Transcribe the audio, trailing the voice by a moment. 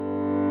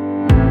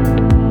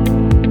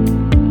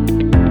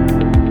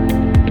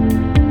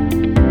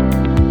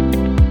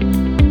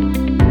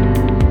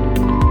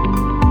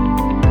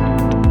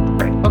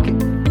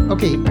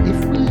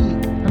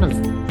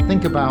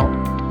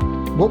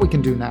what we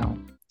can do now.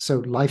 So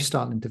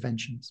lifestyle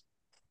interventions.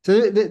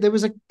 So there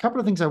was a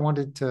couple of things I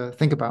wanted to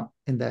think about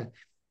in there.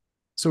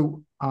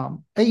 So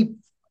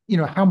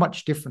how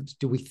much difference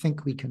do we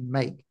think we can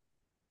make?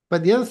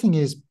 But the other thing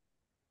is,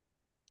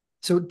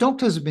 so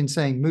doctors have been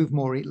saying move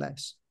more, eat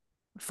less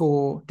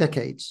for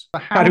decades.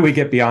 But How do we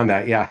get beyond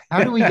that? Yeah.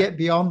 how do we get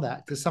beyond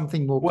that to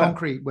something more Well,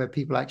 concrete where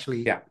people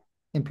actually yeah.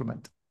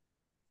 implement?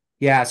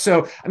 Yeah.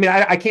 So, I mean,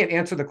 I can't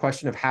answer the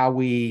question of how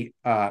we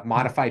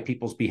modify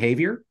people's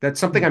behavior. That's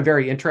something I'm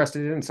very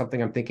interested in,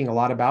 something I'm thinking a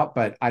lot about,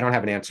 but I don't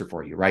have an answer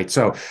for you. Right.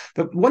 So,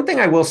 the one thing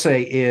I will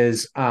say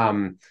is,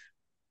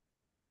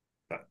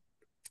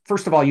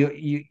 first of all,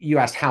 you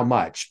asked how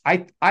much.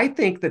 I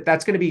think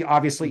that's going to be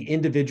obviously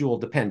individual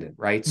dependent,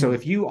 right? So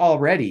if you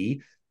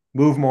already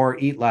move more,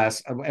 eat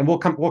less, and we'll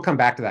come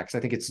back to that because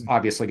I think it's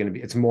obviously going to be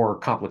it's more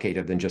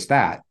complicated than just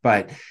that.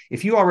 But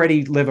if you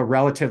already live a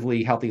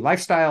relatively healthy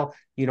lifestyle,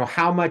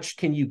 how much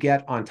can you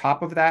get on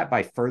top of that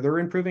by further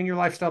improving your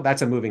lifestyle?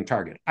 That's a moving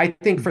target. I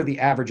think for the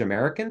average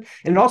American,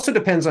 and it also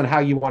depends on how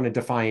you want to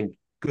define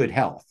good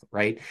health,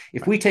 right?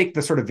 If we take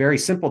the sort of very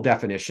simple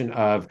definition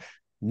of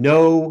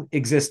no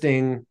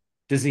existing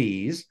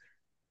disease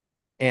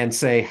and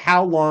say,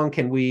 how long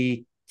can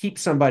we keep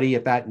somebody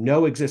at that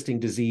no existing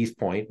disease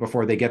point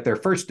before they get their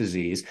first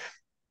disease?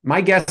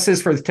 My guess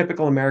is for the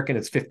typical American,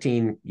 it's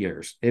 15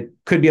 years. It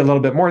could be a little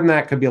bit more than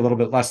that, could be a little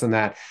bit less than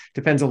that.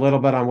 Depends a little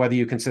bit on whether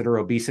you consider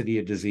obesity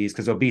a disease,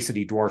 because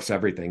obesity dwarfs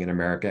everything in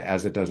America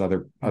as it does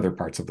other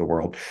parts of the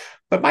world.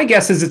 But my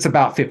guess is it's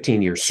about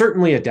 15 years,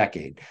 certainly a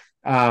decade.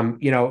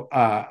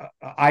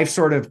 I've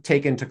sort of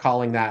taken to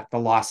calling that the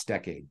lost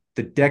decade,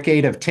 the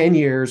decade of 10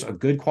 years of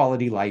good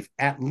quality life,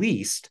 at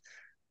least,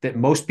 that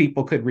most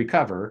people could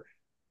recover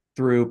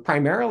through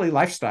primarily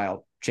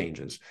lifestyle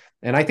changes.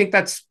 And I think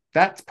that's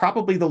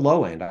probably the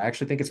low end. I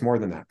actually think it's more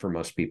than that for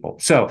most people.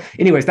 So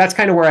anyways, that's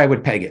kind of where I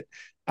would peg it.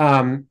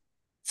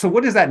 So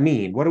what does that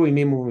mean? What do we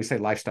mean when we say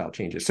lifestyle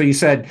changes? So you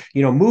said,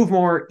 move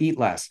more, eat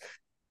less.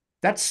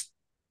 That's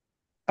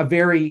a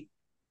very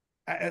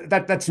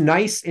that's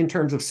nice in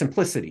terms of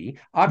simplicity.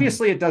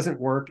 Obviously, it doesn't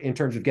work in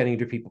terms of getting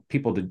to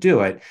people to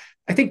do it.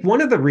 I think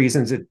one of the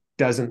reasons it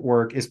doesn't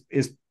work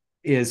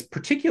is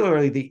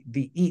particularly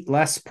the eat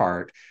less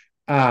part.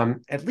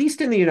 At least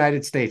in the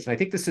United States, and I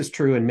think this is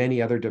true in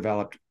many other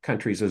developed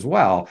countries as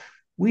well.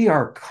 We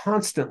are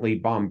constantly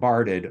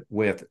bombarded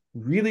with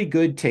really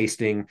good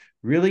tasting,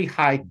 really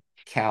high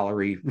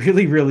calorie,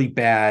 really, really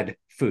bad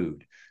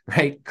food,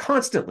 right?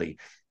 Constantly.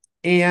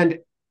 And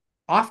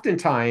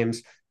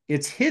oftentimes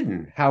it's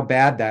hidden how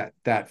bad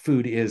that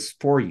food is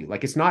for you.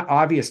 Like, it's not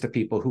obvious to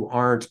people who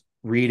aren't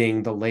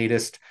reading the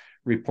latest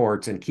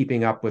reports and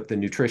keeping up with the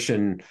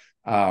nutrition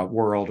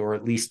world, or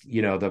at least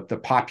the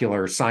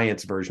popular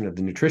science version of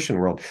the nutrition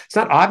world. It's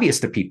not obvious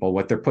to people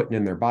what they're putting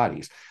in their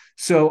bodies.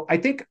 So I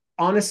think,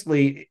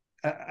 honestly,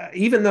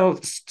 even though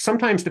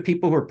sometimes to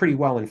people who are pretty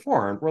well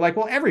informed, we're like,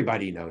 well,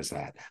 everybody knows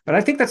that. But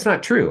I think that's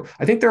not true.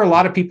 I think there are a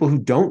lot of people who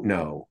don't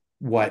know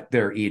what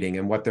they're eating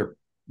and what they're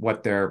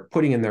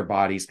putting in their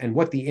bodies and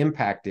what the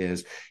impact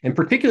is, and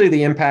particularly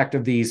the impact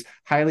of these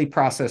highly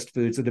processed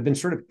foods that have been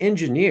sort of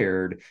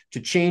engineered to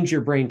change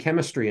your brain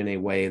chemistry in a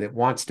way that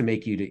wants to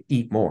make you to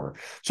eat more.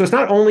 So it's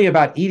not only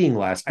about eating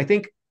less. I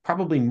think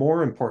probably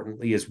more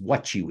importantly is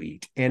what you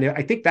eat. And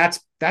I think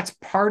that's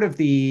part of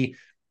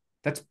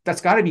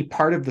that's got to be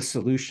part of the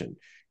solution,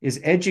 is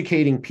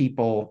educating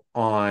people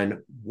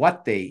on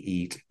what they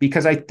eat.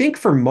 Because I think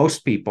for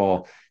most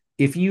people,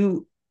 if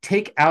you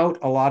take out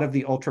a lot of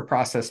the ultra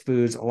processed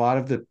foods, a lot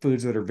of the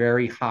foods that are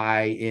very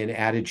high in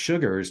added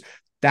sugars,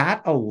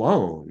 that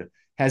alone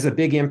has a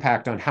big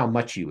impact on how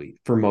much you eat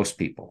for most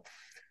people.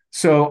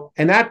 So,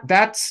 and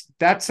that's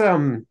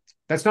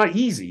not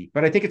easy,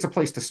 but I think it's a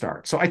place to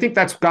start. So I think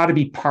that's got to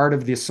be part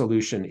of the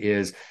solution,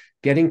 is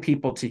getting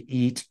people to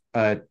eat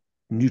a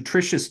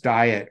nutritious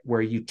diet where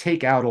you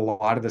take out a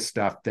lot of the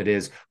stuff that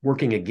is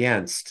working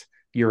against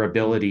your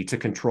ability to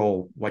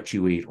control what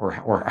you eat,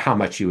 or how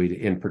much you eat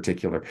in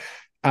particular.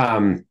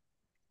 The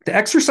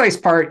exercise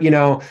part,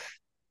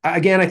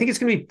 again, I think it's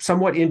going to be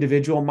somewhat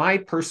individual. My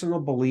personal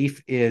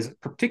belief is,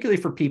 particularly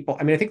for people,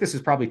 I mean, I think this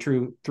is probably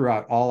true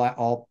throughout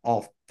all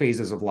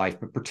phases of life,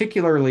 but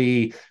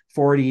particularly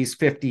 40s,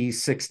 50s,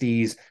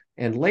 60s,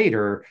 and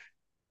later.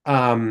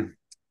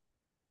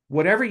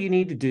 Whatever you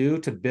need to do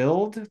to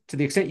build, to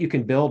the extent you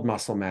can build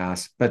muscle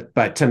mass,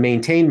 but to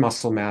maintain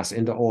muscle mass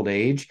into old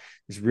age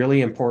is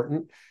really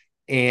important.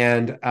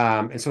 And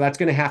so that's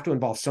going to have to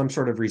involve some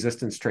sort of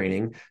resistance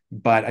training.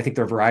 But I think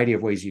there are a variety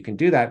of ways you can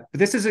do that. But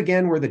this is,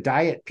 again, where the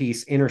diet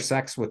piece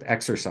intersects with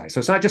exercise. So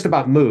it's not just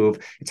about move,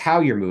 it's how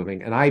you're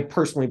moving. And I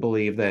personally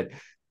believe that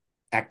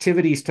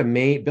activities to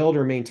build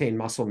or maintain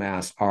muscle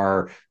mass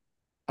are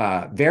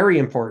very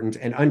important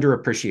and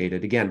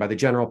underappreciated, again, by the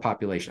general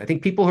population. I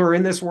think people who are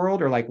in this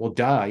world are like, well,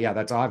 duh, yeah,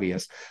 that's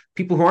obvious.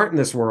 People who aren't in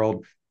this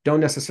world don't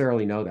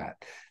necessarily know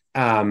that.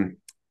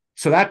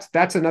 So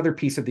that's another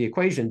piece of the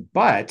equation.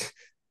 But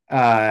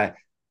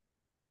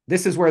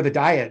this is where the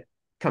diet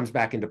comes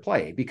back into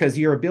play, because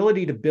your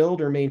ability to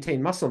build or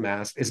maintain muscle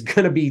mass is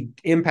going to be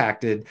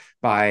impacted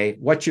by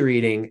what you're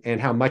eating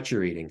and how much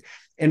you're eating.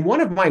 And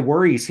one of my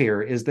worries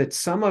here is that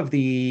some of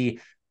the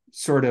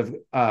sort of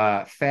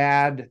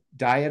fad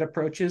diet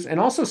approaches, and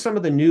also some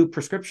of the new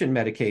prescription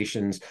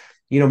medications,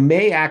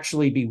 may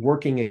actually be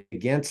working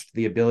against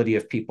the ability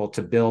of people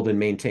to build and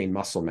maintain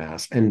muscle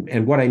mass.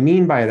 And what I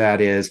mean by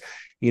that is,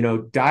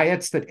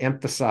 diets that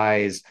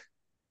emphasize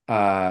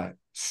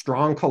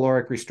strong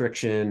caloric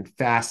restriction,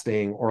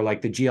 fasting, or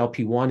like the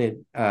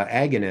GLP-1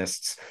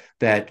 agonists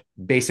that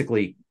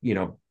basically,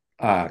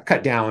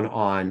 cut down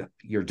on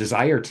your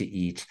desire to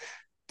eat,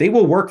 they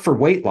will work for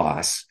weight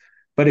loss.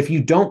 But if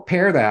you don't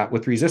pair that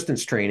with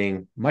resistance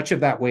training, much of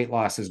that weight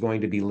loss is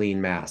going to be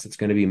lean mass. It's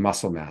going to be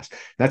muscle mass.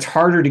 That's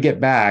harder to get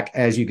back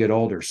as you get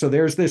older. So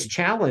there's this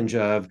challenge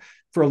of,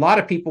 for a lot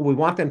of people, we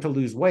want them to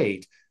lose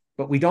weight,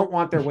 but we don't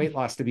want their weight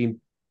loss to be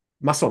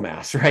muscle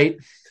mass, right?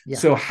 Yeah.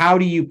 So how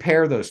do you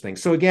pair those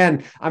things? So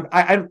again,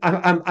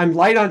 I'm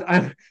light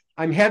on,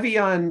 I'm heavy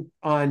on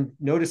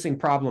noticing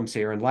problems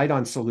here and light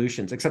on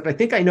solutions, except I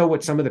think I know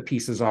what some of the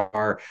pieces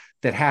are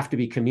that have to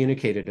be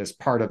communicated as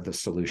part of the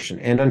solution.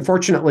 And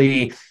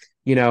unfortunately,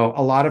 a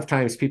lot of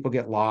times people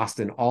get lost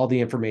in all the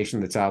information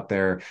that's out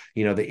there,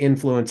 the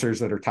influencers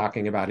that are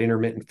talking about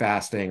intermittent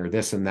fasting or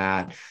this and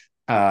that.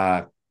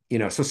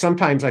 So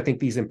sometimes I think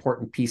these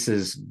important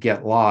pieces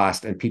get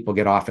lost and people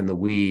get off in the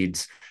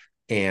weeds,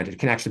 and it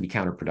can actually be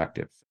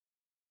counterproductive.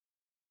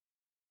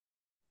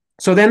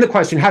 So then the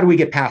question, how do we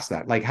get past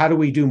that? Like, how do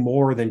we do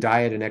more than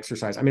diet and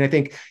exercise? I mean, I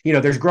think,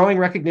 there's growing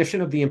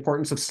recognition of the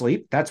importance of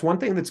sleep. That's one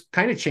thing that's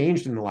kind of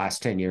changed in the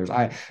last 10 years.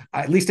 I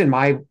at least in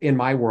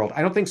my world,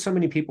 I don't think so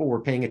many people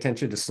were paying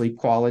attention to sleep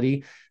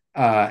quality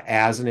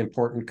as an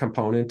important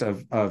component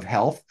of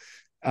health.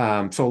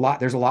 So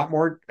there's a lot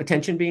more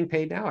attention being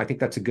paid now. I think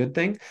that's a good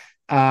thing.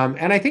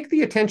 And I think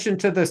the attention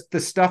to the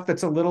stuff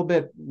that's a little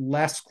bit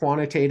less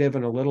quantitative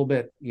and a little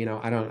bit,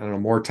 I don't know,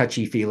 more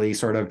touchy feely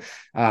sort of,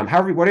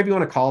 whatever you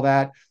want to call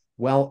that,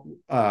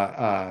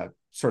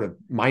 sort of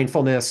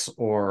mindfulness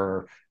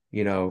or,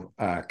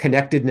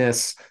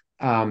 connectedness.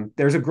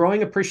 There's a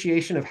growing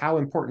appreciation of how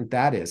important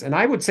that is. And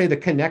I would say the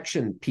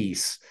connection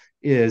piece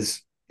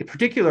is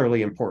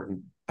particularly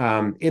important,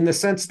 in the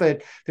sense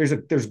that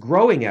there's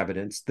growing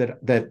evidence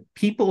that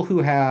people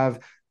who have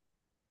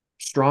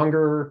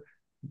stronger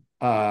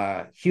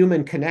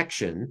human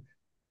connection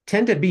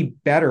tend to be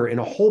better in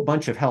a whole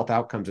bunch of health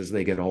outcomes as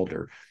they get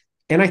older.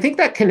 And I think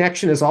that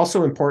connection is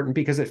also important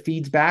because it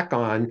feeds back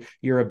on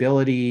your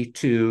ability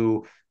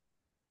to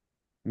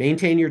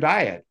maintain your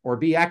diet or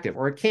be active,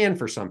 or it can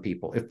for some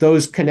people, if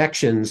those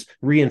connections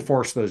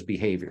reinforce those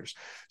behaviors.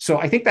 So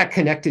I think that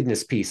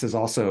connectedness piece is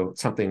also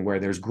something where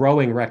there's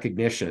growing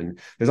recognition.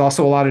 There's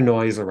also a lot of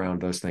noise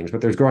around those things, but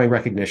there's growing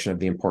recognition of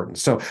the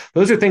importance. So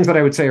those are things that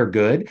I would say are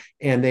good,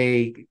 and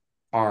they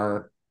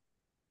are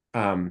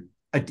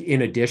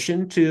in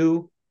addition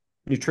to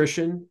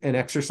nutrition and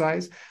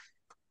exercise.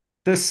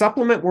 The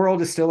supplement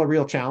world is still a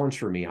real challenge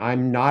for me.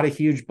 I'm not a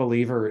huge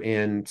believer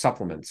in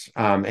supplements.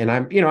 And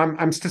I'm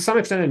to some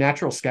extent a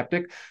natural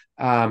skeptic.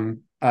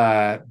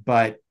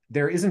 But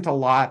there isn't a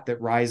lot that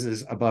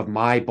rises above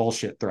my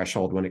bullshit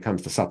threshold when it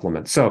comes to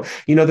supplements. So,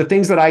 the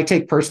things that I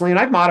take personally, and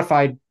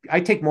I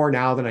take more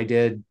now than I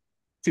did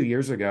 2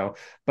 years ago,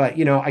 but,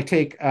 I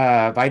take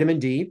vitamin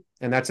D,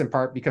 and that's in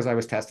part because I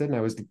was tested and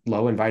I was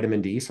low in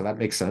vitamin D. So that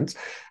makes sense.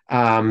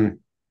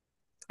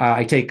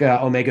 I take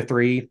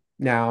omega-3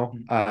 now,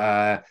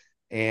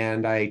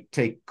 and I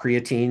take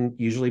creatine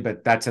usually,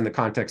 but that's in the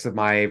context of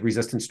my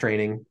resistance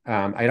training.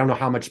 I don't know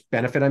how much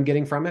benefit I'm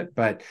getting from it,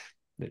 but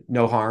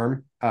no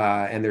harm.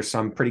 And there's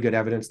some pretty good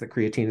evidence that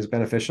creatine is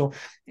beneficial.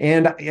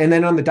 And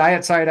then on the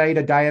diet side, I eat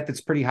a diet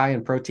that's pretty high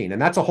in protein.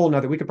 And that's a whole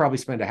nother, we could probably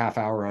spend a half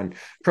hour on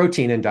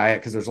protein and diet,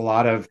 because there's a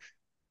lot of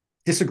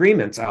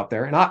disagreements out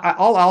there. And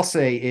all I'll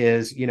say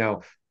is,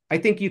 I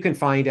think you can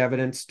find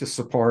evidence to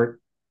support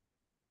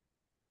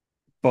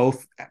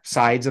both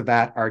sides of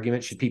that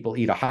argument. Should people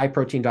eat a high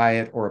protein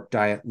diet or a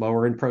diet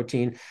lower in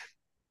protein?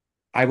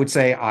 I would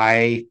say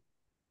I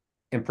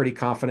am pretty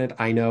confident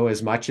I know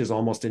as much as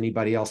almost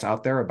anybody else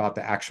out there about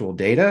the actual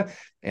data.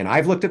 And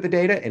I've looked at the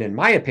data, and in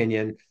my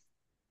opinion,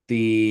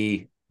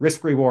 the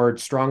risk reward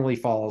strongly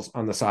falls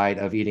on the side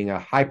of eating a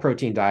high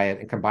protein diet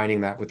and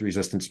combining that with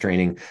resistance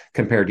training,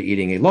 compared to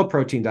eating a low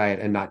protein diet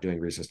and not doing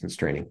resistance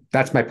training.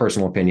 That's my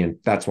personal opinion.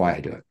 That's why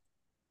I do it.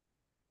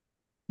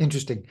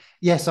 Interesting.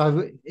 Yes,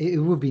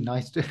 it would be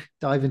nice to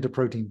dive into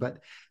protein, but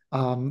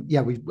I don't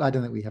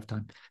think we have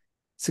time.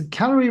 So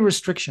calorie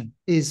restriction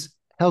is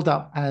held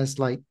up as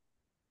like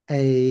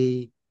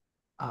the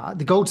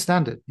gold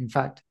standard, in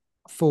fact,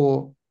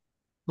 for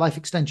life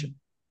extension.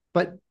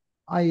 But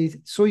I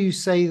saw you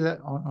say that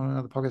on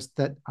another podcast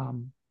that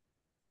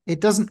it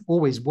doesn't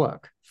always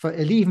work for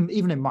even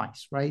in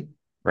mice, right?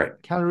 Right.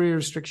 Calorie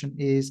restriction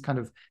is kind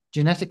of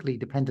genetically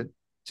dependent.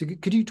 So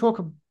could you talk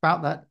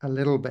about that a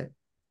little bit?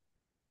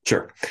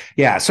 Sure.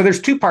 Yeah. So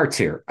there's two parts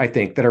here, I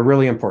think, that are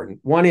really important.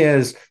 One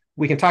is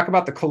we can talk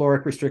about the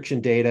caloric restriction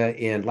data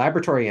in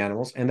laboratory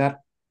animals, and that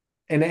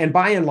and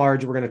by and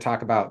large, we're going to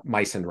talk about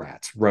mice and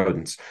rats,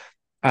 rodents.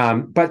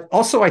 But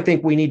also, I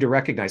think we need to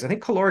recognize, I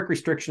think caloric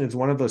restriction is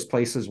one of those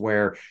places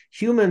where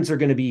humans are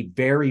going to be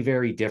very,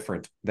 very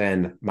different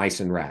than mice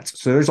and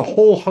rats. So there's a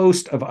whole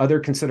host of other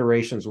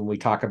considerations when we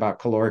talk about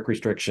caloric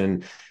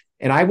restriction.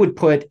 And I would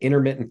put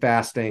intermittent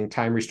fasting,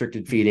 time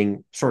restricted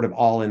feeding, sort of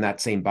all in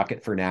that same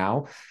bucket for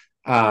now.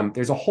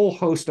 There's a whole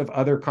host of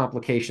other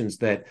complications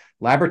that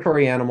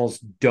laboratory animals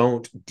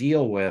don't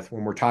deal with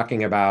when we're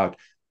talking about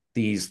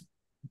these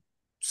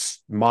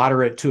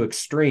moderate to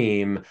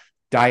extreme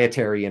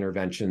dietary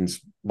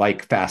interventions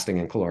like fasting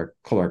and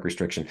caloric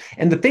restriction.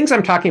 And the things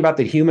I'm talking about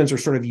that humans are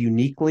sort of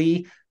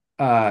uniquely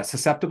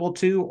susceptible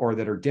to or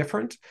that are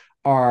different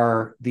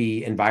are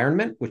the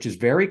environment, which is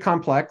very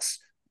complex,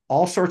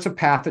 all sorts of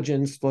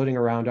pathogens floating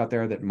around out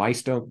there that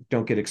mice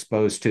don't get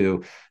exposed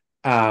to.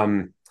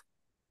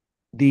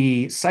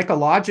 The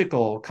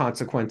psychological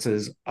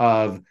consequences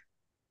of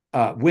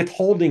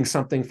withholding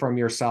something from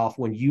yourself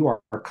when you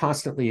are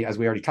constantly, as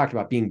we already talked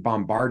about, being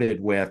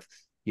bombarded with,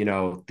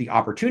 the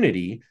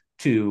opportunity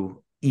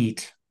to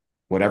eat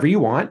whatever you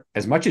want,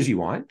 as much as you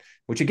want,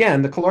 which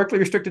again, the calorically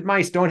restricted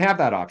mice don't have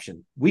that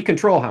option. We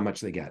control how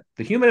much they get.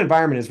 The human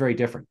environment is very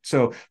different.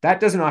 So that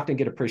doesn't often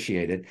get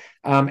appreciated.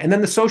 And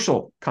then the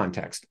social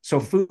context. So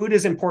food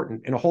is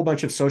important in a whole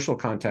bunch of social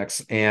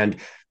contexts. And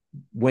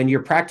when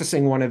you're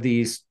practicing one of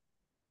these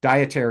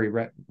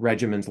dietary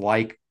regimens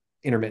like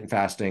intermittent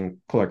fasting,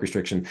 caloric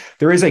restriction,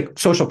 there is a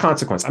social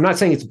consequence. I'm not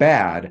saying it's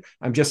bad.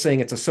 I'm just saying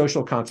it's a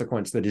social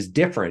consequence that is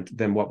different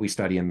than what we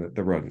study in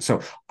the rodents.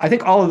 So I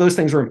think all of those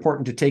things are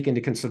important to take into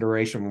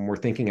consideration when we're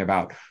thinking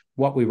about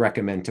what we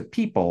recommend to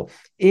people,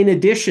 in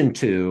addition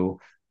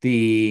to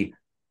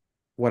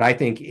what I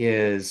think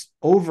is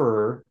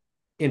over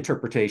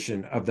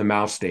interpretation of the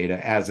mouse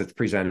data as it's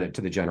presented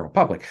to the general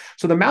public.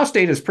 So the mouse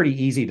data is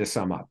pretty easy to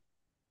sum up.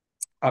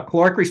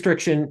 Caloric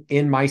restriction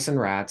in mice and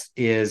rats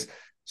is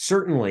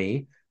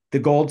certainly the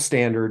gold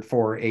standard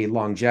for a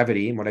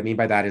longevity. And what I mean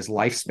by that is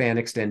lifespan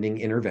extending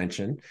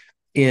intervention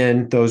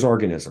in those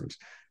organisms.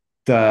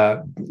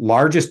 The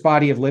largest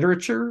body of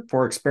literature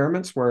for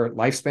experiments where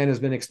lifespan has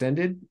been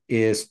extended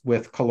is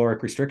with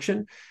caloric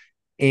restriction.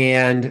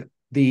 And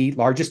the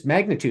largest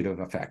magnitude of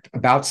effect,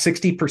 about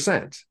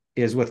 60%,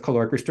 is with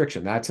caloric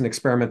restriction. That's an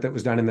experiment that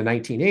was done in the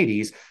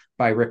 1980s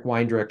by Rick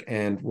Weindruck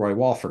and Roy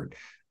Walford.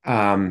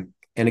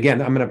 And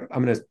again, I'm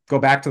gonna go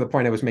back to the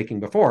point I was making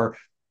before.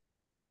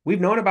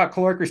 We've known about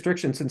caloric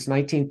restriction since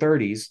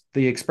 1930s.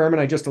 The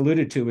experiment I just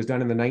alluded to was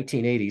done in the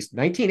 1980s.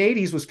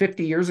 1980s was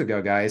 50 years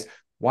ago, guys.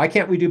 Why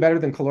can't we do better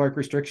than caloric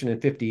restriction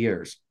in 50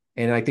 years?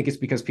 And I think it's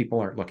because people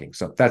aren't looking.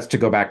 So that's to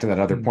go back to that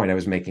other point I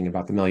was making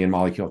about the million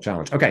molecule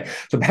challenge. Okay,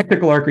 so back to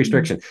caloric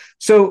restriction.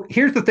 So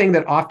here's the thing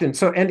that often,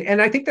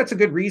 and I think that's a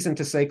good reason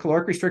to say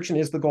caloric restriction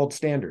is the gold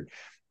standard.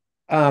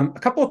 A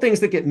couple of things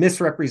that get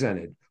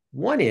misrepresented.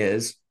 One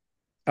is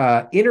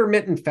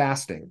intermittent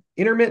fasting.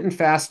 Intermittent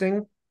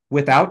fasting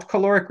without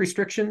caloric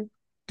restriction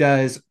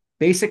does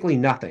basically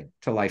nothing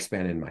to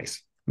lifespan in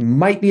mice.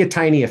 Might be a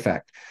tiny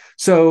effect.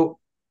 So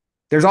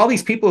there's all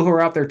these people who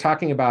are out there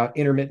talking about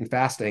intermittent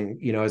fasting,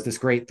 as this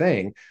great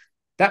thing.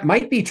 That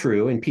might be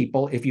true in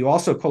people if you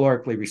also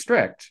calorically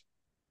restrict.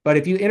 But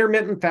if you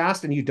intermittent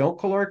fast and you don't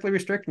calorically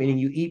restrict, meaning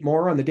you eat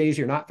more on the days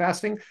you're not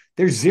fasting,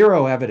 there's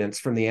zero evidence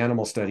from the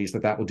animal studies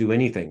that will do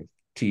anything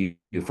to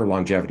you for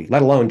longevity,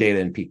 let alone data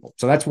in people.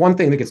 So that's one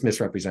thing that gets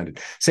misrepresented.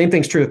 Same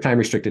thing's true with time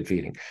restricted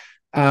feeding.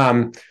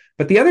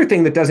 But the other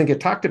thing that doesn't get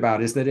talked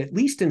about is that at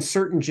least in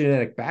certain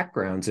genetic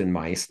backgrounds in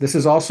mice, this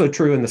is also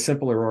true in the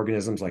simpler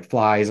organisms like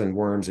flies and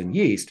worms and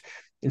yeast.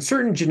 In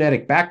certain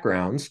genetic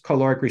backgrounds,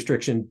 caloric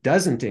restriction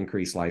doesn't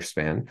increase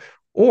lifespan,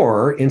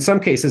 or in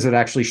some cases, it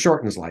actually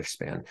shortens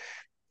lifespan.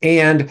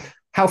 And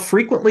how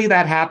frequently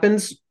that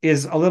happens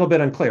is a little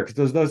bit unclear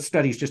because those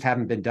studies just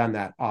haven't been done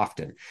that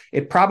often.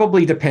 It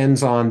probably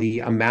depends on the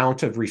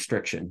amount of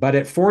restriction. But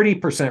at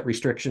 40%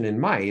 restriction in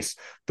mice,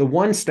 the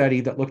one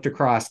study that looked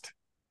across,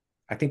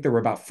 I think there were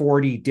about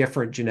 40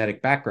 different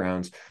genetic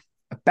backgrounds,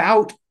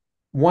 about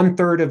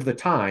 1/3 of the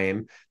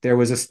time, there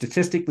was a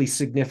statistically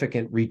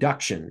significant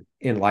reduction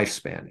in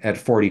lifespan at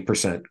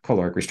 40%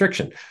 caloric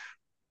restriction.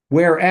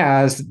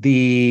 Whereas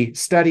the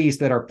studies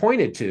that are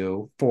pointed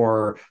to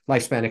for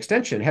lifespan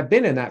extension have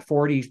been in that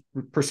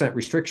 40%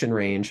 restriction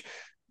range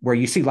where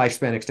you see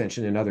lifespan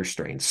extension in other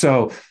strains.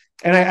 So,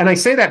 and I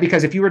say that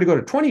because if you were to go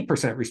to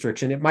 20%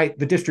 restriction,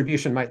 the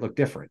distribution might look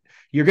different.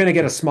 You're going to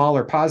get a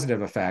smaller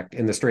positive effect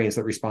in the strains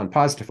that respond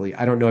positively.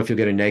 I don't know if you'll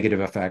get a negative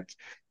effect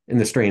in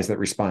the strains that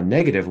respond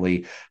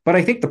negatively. But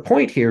I think the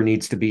point here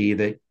needs to be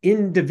that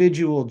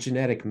individual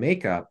genetic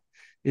makeup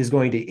is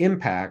going to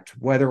impact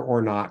whether or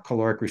not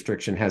caloric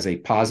restriction has a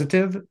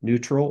positive,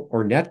 neutral,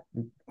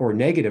 or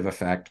negative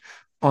effect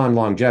on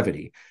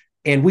longevity.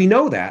 And we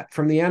know that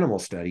from the animal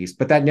studies,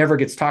 but that never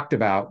gets talked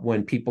about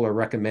when people are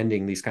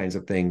recommending these kinds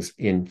of things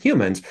in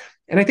humans.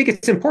 And I think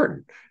it's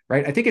important,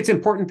 right? I think it's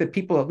important that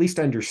people at least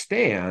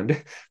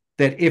understand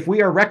that if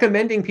we are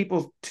recommending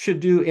people should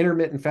do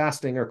intermittent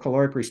fasting or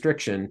caloric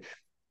restriction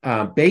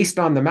based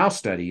on the mouse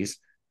studies,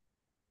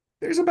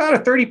 there's about a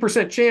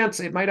 30% chance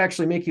it might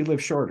actually make you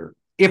live shorter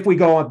if we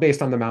go on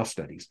based on the mouse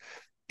studies.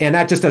 And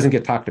that just doesn't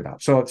get talked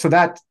about. So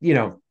that,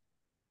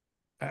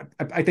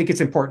 I think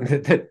it's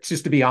important that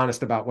just to be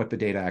honest about what the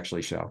data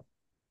actually show.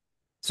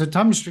 So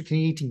time restricted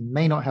eating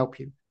may not help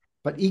you,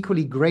 but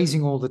equally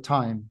grazing all the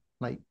time,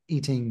 like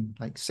eating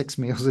like 6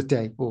 meals a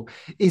day, or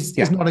is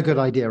Yeah. not a good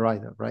idea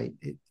either, right?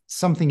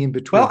 Something in Well,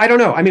 between. I don't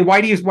know. I mean,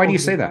 why do you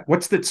say that?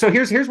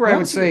 Here's where I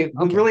would say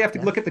we Okay, really have to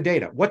yeah. look at the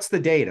data. What's the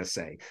data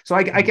say? So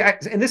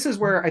and this is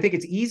where I think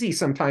it's easy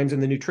sometimes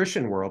in the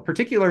nutrition world,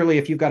 particularly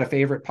if you've got a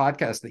favorite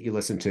podcast that you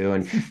listen to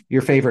and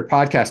your favorite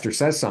podcaster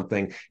says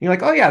something, and you're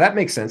like, oh yeah, that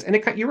makes sense.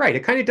 And you're right.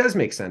 It kind of does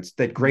make sense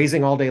that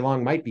grazing all day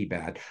long might be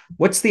bad.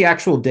 What's the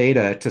actual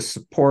data to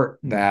support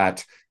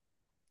that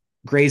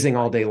grazing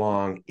all day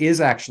long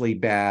is actually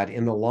bad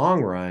in the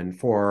long run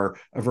for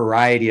a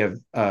variety of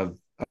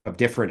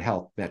different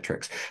health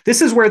metrics?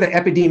 This is where the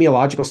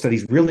epidemiological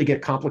studies really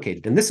get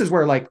complicated. And this is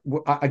where, like,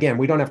 again,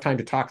 we don't have time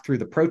to talk through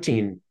the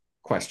protein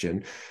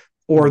question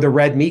or the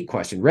red meat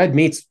question. Red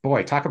meat's,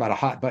 boy, talk about a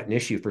hot button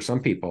issue for some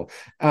people.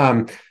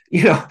 So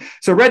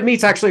red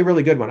meat's actually a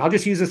really good one. I'll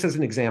just use this as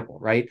an example,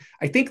 right?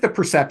 I think the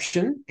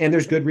perception, and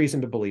there's good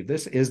reason to believe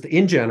this, is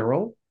in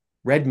general,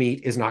 red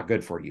meat is not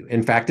good for you.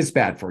 In fact, it's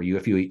bad for you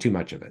if you eat too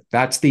much of it.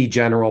 That's the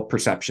general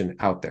perception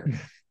out there.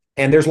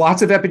 And there's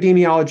lots of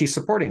epidemiology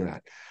supporting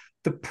that.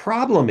 The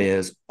problem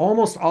is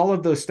almost all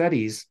of those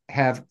studies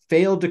have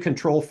failed to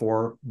control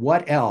for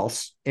what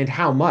else and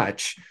how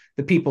much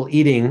the people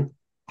eating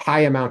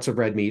high amounts of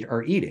red meat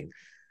are eating.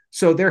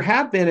 So there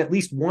have been at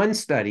least one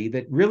study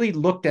that really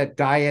looked at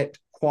diet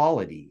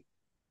quality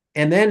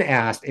and then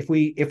asked if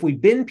we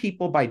bin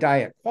people by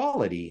diet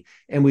quality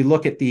and we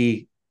look at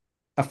the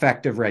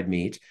effect of red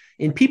meat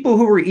in people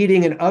who were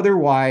eating an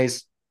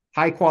otherwise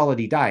high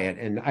quality diet,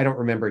 and I don't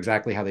remember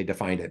exactly how they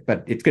defined it,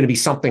 but it's going to be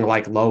something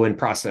like low in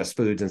processed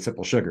foods and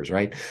simple sugars,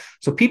 right?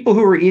 So people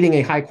who were eating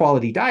a high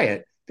quality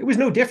diet, there was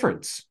no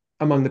difference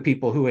among the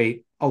people who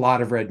ate a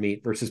lot of red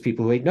meat versus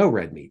people who ate no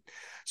red meat.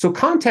 So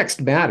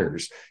context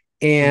matters.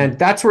 And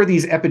that's where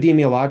these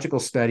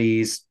epidemiological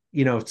studies,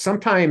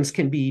 sometimes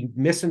can be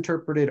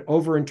misinterpreted,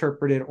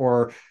 overinterpreted,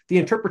 or the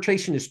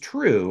interpretation is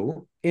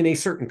true in a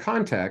certain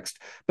context,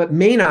 but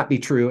may not be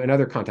true in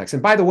other contexts.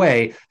 And by the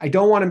way, I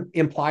don't want to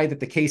imply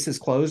that the case is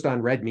closed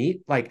on red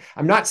meat. Like,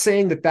 I'm not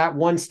saying that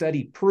one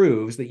study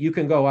proves that you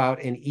can go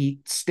out and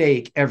eat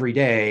steak every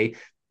day,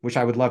 which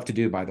I would love to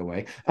do, by the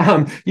way.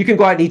 You can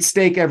go out and eat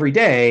steak every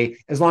day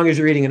as long as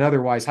you're eating an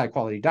otherwise high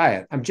quality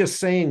diet. I'm just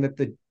saying that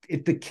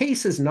the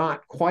case is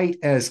not quite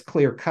as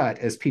clear cut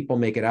as people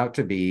make it out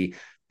to be,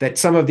 that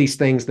some of these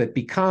things that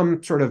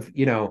become sort of,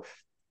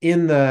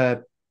 in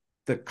the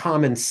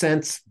common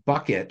sense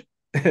bucket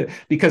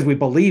because we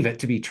believe it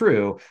to be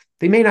true,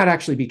 they may not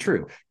actually be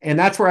true. And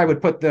that's where I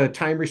would put the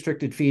time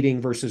restricted feeding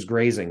versus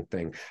grazing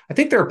thing. I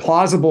think there are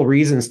plausible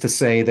reasons to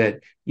say that,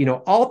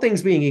 all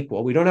things being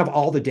equal, we don't have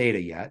all the data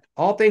yet,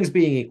 all things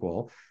being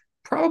equal,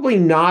 probably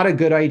not a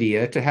good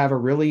idea to have a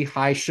really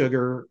high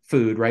sugar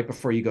food right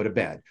before you go to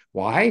bed.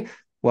 Why?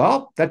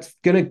 Well, that's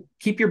going to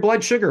keep your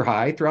blood sugar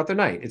high throughout the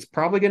night. It's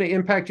probably going to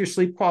impact your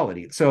sleep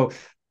quality. So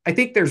I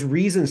think there's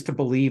reasons to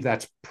believe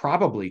that's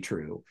probably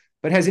true.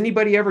 But has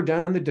anybody ever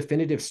done the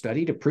definitive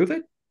study to prove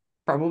it?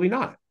 Probably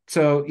not.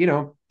 So,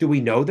 do we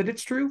know that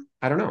it's true?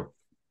 I don't know.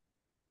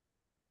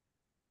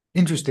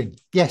 Interesting.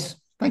 Yes.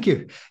 Thank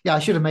you. Yeah, I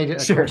should have made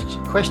it a Sure.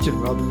 question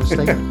rather than a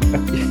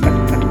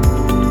statement.